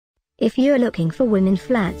If you're looking for women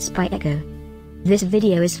flats by Ecco, this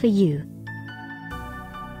video is for you.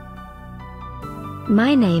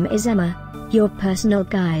 My name is Emma, your personal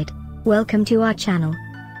guide. Welcome to our channel.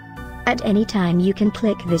 At any time you can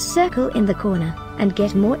click this circle in the corner, and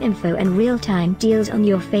get more info and real-time deals on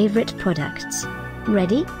your favorite products.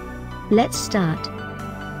 Ready? Let's start.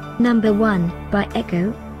 Number 1, by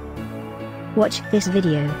Ecco. Watch this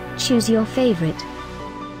video, choose your favorite.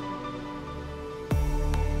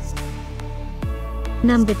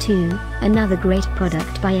 Number 2, another great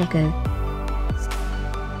product by Ecco.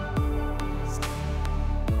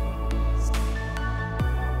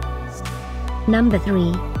 Number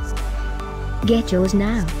 3. Get yours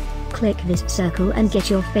now. Click this circle and get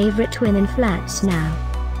your favorite twin flats now.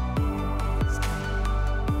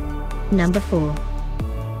 Number 4.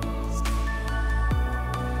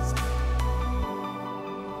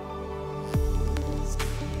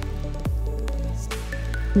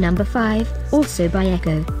 Number 5, also by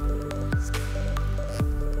Ecco.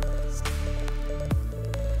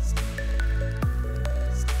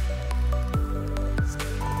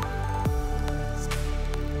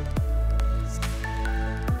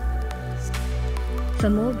 For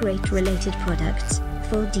more great related products,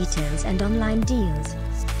 full details and online deals,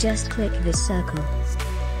 just click this circle.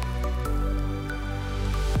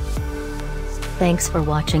 Thanks for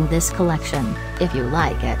watching this collection. If you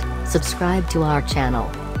like it, subscribe to our channel.